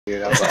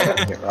Dude, I was like,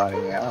 I get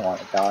running, man. I don't want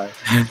to die.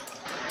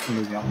 I'm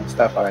losing all my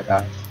stuff while I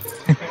die.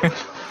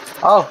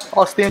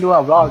 Oh, Steven doing a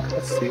vlog.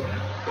 Let's see.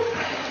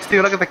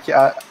 Steven, look at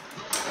the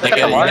look at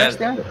the monitor,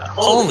 Steven.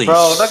 Holy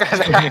bro, look at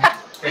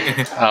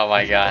that. Oh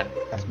my god.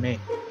 That's me.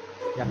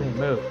 You have to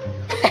move.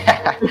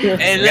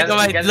 Hey, look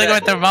at my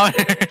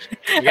thermometer.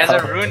 You guys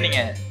are ruining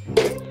it.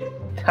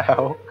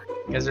 No.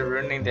 You guys are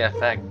ruining the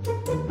effect.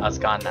 Oh, it's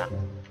gone now.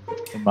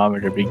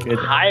 Thermometer be good.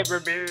 Hi,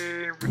 baby.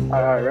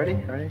 Alright, ready?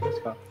 Ready? Let's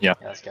go. Yeah.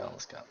 Yeah, let's go.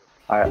 Let's go.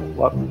 Alright,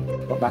 what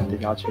map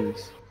did y'all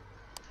choose?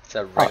 It's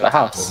a Oh, the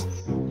house.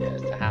 Yeah,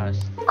 it's the house.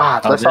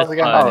 Ah, Oh, this house this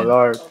again? one. Oh,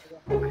 Lord.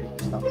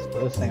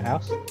 The same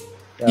house?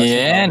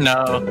 Yeah,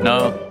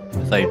 no.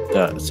 It's like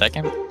the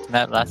second,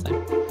 that last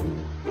time.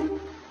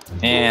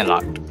 And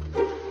locked.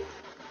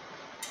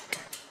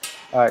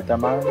 Alright,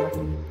 thermometer.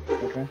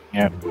 Okay.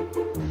 Yep.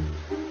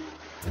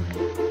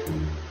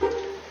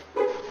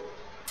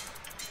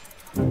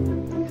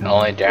 And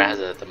only Darren has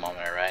it at the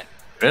moment, right?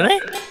 Really?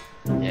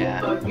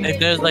 Yeah. Like,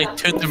 there's like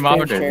 2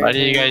 thermometers. Why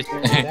did you guys?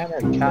 Damn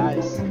it,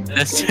 guys.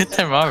 There's 2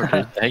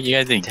 thermometers. Heck, you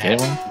guys didn't get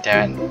one?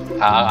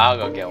 Darren, I'll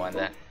go get one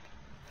then.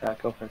 Yeah,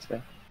 go for it,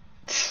 Steven.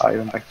 Oh, you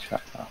went back to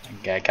track now.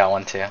 Okay, I got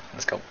one too.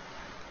 Let's go.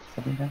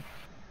 Something again?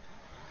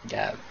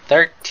 Yeah,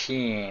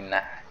 13,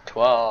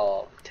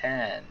 12,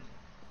 10,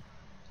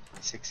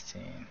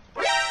 16.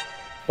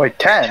 Wait,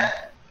 10?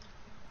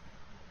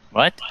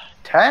 What?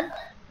 10?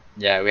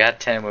 Yeah, we had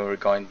 10 when we were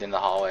going in the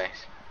hallways.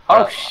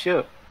 Oh,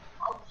 shoot.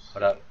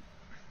 What up?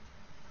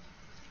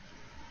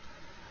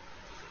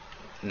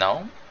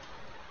 No?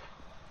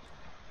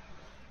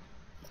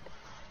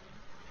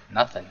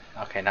 Nothing.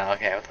 Okay, now,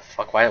 okay, what the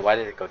fuck? Why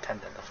did it go 10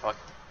 then? The fuck?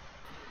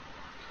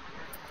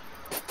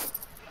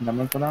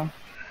 Number go down?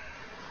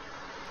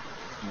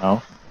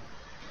 No.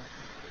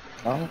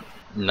 No? What are you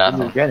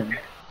Nothing. getting?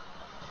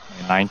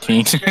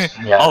 19.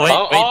 Yeah. Oh wait,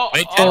 Oh,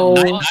 wait, oh,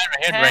 10. oh,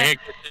 9, right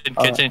here.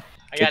 Kitchen.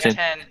 I got Kitchen.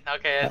 10.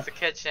 Okay, it's the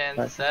kitchen.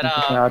 Right, Set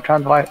yeah, up.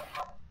 trying to light.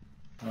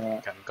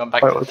 Okay, I'm going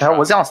back Wait, to what the the hell?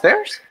 Was it truck.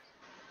 downstairs?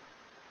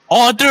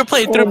 Oh, through a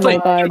plate, through a Oh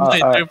plate, my through a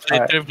plate,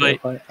 Alright, through a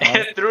plate.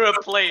 alright. Threw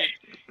a plate.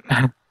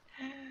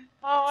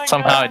 Oh my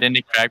Somehow god. it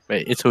didn't crack,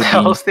 but it's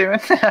Hello, Houdini.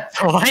 Steven.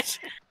 What?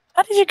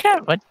 How did you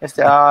crack? What? It's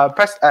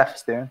press F,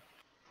 Steven.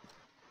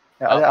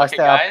 Yeah, Oh, I okay,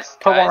 guys,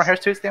 put one more guys. here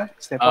too, Steven.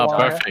 Steven, put Oh, one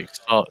more here. perfect.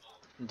 So,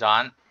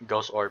 Don,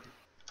 ghost orb.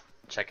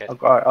 Check it.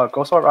 Alright,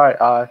 Ghost Orb. Alright,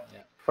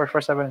 Yeah.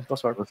 first evidence,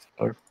 Ghost Orb.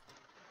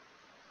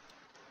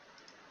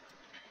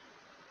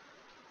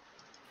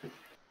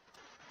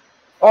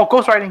 Oh,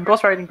 Ghost Riding.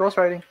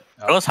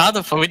 Rose, how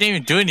the fuck? We didn't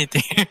even do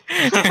anything.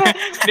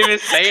 Didn't even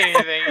say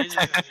anything. You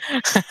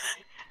just...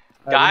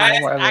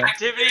 Guys,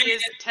 activity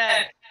is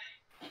 10.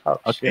 Oh,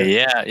 Okay, shit.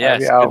 yeah, yeah.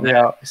 We out, we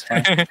out. It's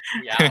fine.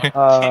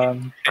 Yeah.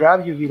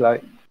 Grab UV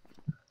light.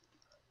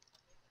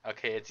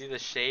 Okay, it's either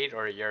Shade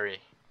or Yuri.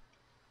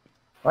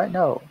 Right?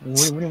 No, we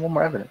need one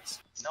more evidence.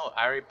 No,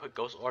 I already put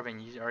ghost orb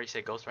and you already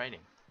said ghost writing.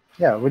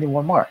 Yeah, we need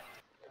one more.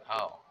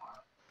 Oh.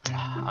 Okay,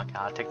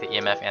 I'll take the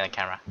EMF and the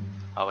camera.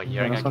 Oh wait, you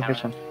already Let's got go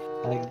camera?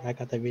 kitchen. I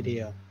got the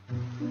video.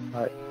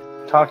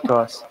 Talk to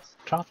us.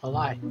 Drop a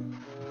light.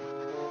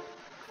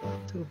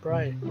 Too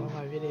bright for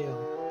my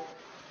video.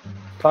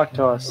 Talk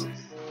to us.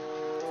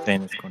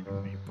 Then it's going to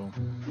be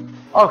boom.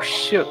 Oh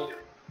shoot!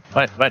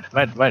 What Look are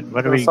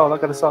at the we? salt.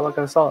 Look at the salt. Look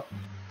at the salt.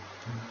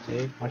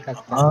 See? Watch that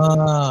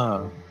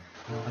Oh.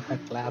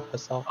 glab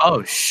assault.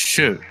 Oh,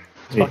 shoot.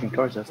 It's fucking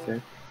towards us,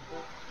 dude.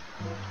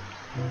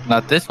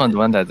 Not this one, the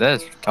one that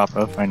does top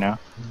off right now.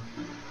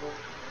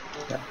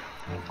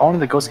 Only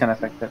the ghost can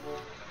affect it.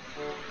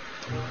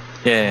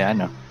 Yeah, I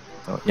know.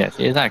 So, yes,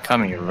 it's not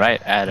coming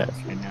right at us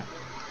right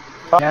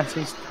now.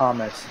 Nancy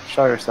Thomas,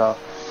 show yourself.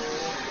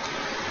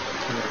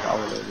 I'll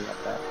really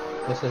like that.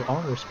 This is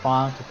only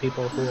respond to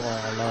people who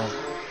are alone.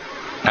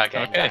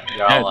 Okay, Okay,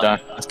 you're all done.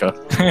 on. Let's go.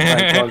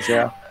 Alright, close,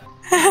 yeah.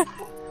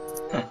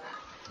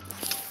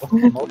 What's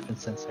the motion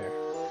sensor?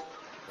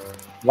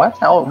 What?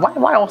 Oh,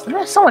 why else?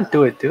 Let someone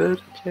do it,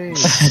 dude.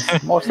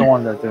 Jeez. Most of the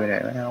ones that are doing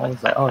it. Man. I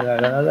was like, oh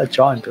yeah, let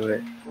John do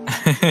it.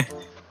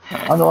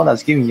 I'm the one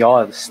that's giving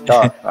y'all the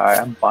stuff. Alright,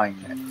 I'm buying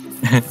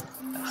it.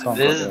 Someone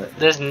go do it.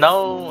 There's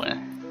no...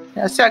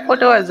 Yeah, Zach, go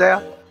do it,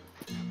 Zach.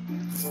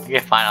 Okay,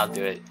 fine, I'll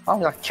do it. I'm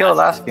gonna kill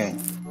last game.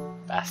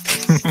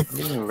 Bastard.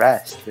 Give me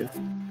rest, dude.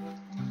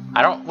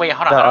 I don't... Wait,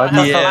 hold on. No, I don't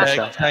have yeah, a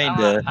flashlight.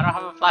 kinda. I don't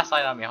have a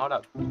flashlight on me. Hold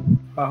up.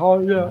 Oh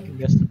yeah. I can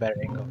guess the better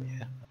angle,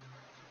 yeah.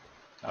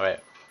 Oh, wait.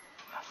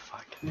 Oh,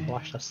 fuck.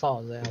 Watch the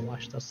salt, there.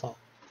 Watch the salt.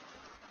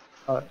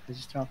 Oh, it's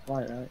just turn off the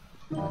light, right?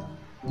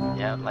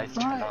 Yeah, lights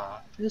turned Bright. on.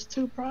 It's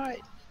too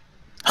bright.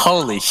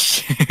 Holy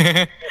shit.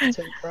 It's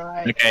too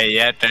bright. Okay,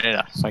 yeah, turn it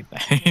off. Fuck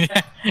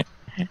that.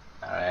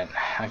 Alright,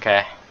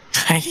 okay.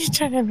 You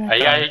turn it back Are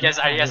you on.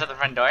 guys at the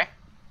front door?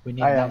 We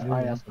need I that am. I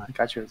luminous am. light.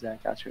 Got you,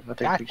 Zach. Got you. I'll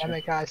take a God picture. damn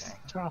it, guys.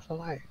 Turn off the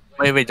light.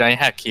 Wait, John, you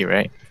have key,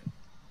 right?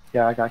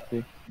 Yeah, I got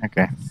you.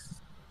 Okay.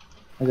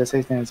 What does it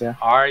say, stands there?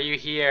 Are you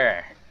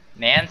here?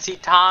 Nancy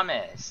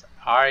Thomas,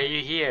 are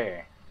you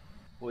here?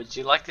 Would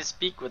you like to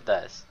speak with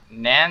us?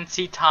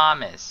 Nancy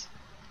Thomas.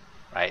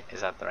 Right?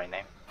 Is that the right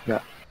name?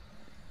 Yeah.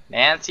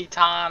 Nancy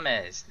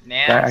Thomas.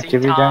 Nancy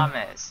activity done?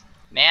 Thomas.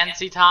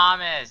 Nancy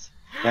Thomas.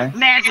 Okay.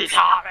 Nancy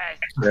Thomas.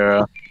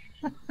 Zero.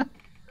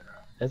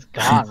 It's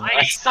gone. I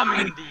Right?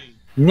 summoned thee.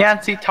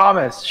 Nancy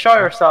Thomas, show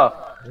yourself.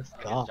 It's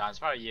Okay, gone. John, it's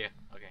probably you.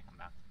 Okay, come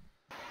back.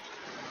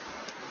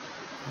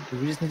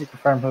 We just need to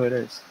confirm who it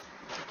is.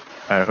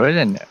 Who is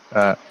it?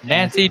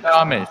 Nancy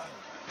Thomas.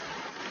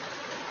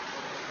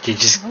 You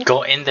just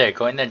go in there,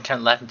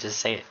 turn left, and just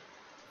say it.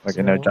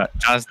 Okay, no,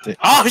 John's the.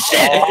 Oh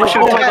shit! Oh,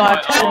 shoot. Oh my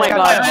god, oh my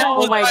god,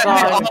 oh my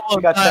god,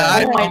 We got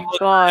 10. oh my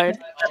god,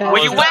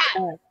 Where you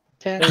at?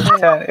 10, It was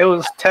 10. It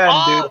was 10,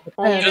 Oh, dude.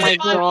 oh my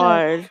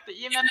god. The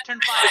EMF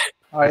turned 5.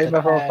 Alright, EMF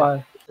level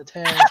 5. The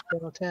 10,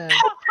 still 10.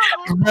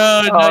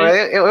 No,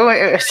 Oh,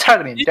 it's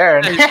targeting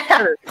Darren.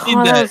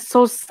 Oh, that was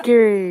so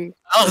scary.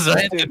 I was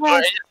right at the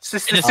door.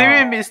 Steve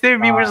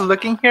and me were just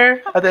looking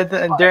here, and then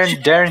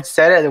Darren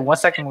said it, and 1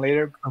 second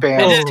later,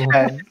 bam, Oh.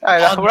 10.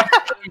 I know, right?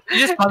 You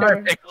just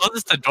it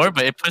closed the door,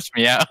 but it pushed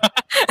me out.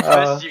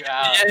 Pushed you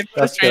out. Yeah, it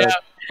that's pushed me good. out.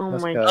 Oh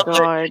That's my good.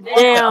 god.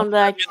 Damn, the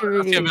I was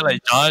activity. gonna be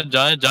like John,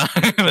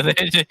 but then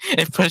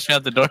it pushed me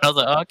out the door. I was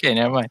like, oh, okay,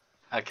 never mind.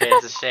 Okay,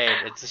 it's a shade.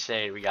 It's a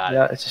shade. We got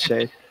Yeah, it. it's a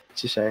shade.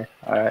 It's a shade.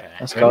 Alright, Okay.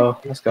 let's go.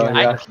 Let's go.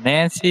 Yeah.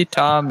 Nancy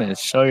Thomas,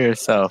 show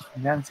yourself.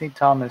 Nancy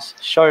Thomas,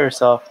 show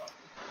yourself.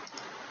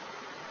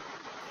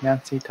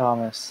 Nancy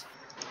Thomas.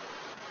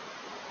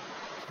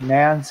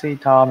 Nancy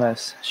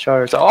Thomas, show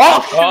yourself.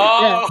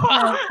 Oh!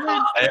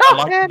 Hey,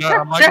 unlock the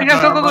door, unlock the Darren,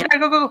 door, go, unlock-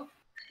 go.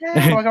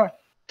 Come on, come on.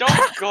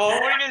 Don't go.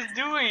 What are you guys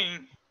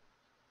doing?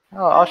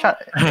 Oh, I was trying.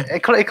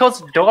 It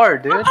closed the door,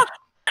 dude.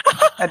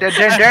 And then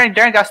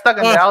Darren got stuck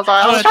in there. I was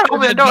trying to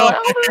open the door.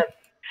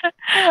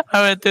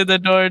 I went through the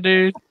door,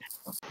 dude.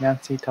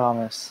 Nancy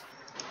Thomas.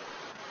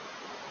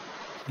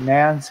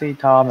 Nancy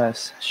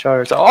Thomas, show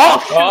yourself.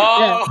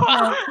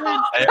 Oh!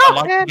 Hey,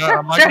 unlock the door,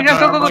 unlock the Darren,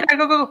 door, unlock-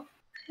 go.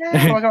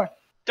 Come on.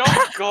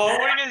 Don't go.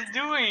 What are you guys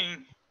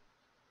doing?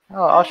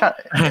 Oh, I was trying.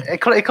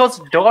 It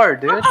closed the door,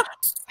 dude.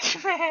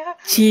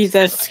 Jeez,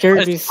 that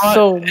scared me It spawned-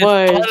 so it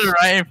much. spawned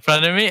right in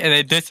front of me, and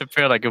it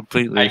disappeared like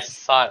completely. I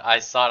saw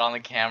it on the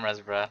cameras,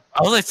 bro.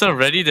 I was like so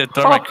ready to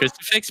throw my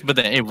crucifix, but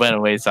then it went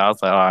away, so I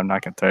was like, oh, I'm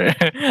not gonna throw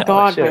it.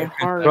 God, shit. my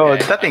heart. Bro,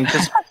 Okay. that thing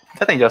just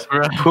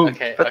pooped.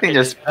 Okay, That thing okay,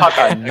 just just- popped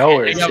out of okay,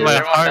 nowhere, It got dude. my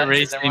Everyone heart done? Is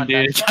racing, everyone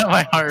dude. It done? got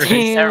my heart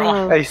racing.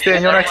 Damn. Hey,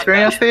 Steven, you want to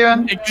experience,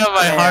 Steven? It got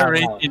my heart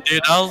racing,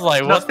 dude. I was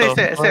like, No, what the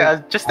stay.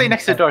 fuck? Just stay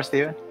next to the door,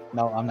 Steven.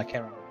 No, I'm the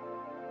camera.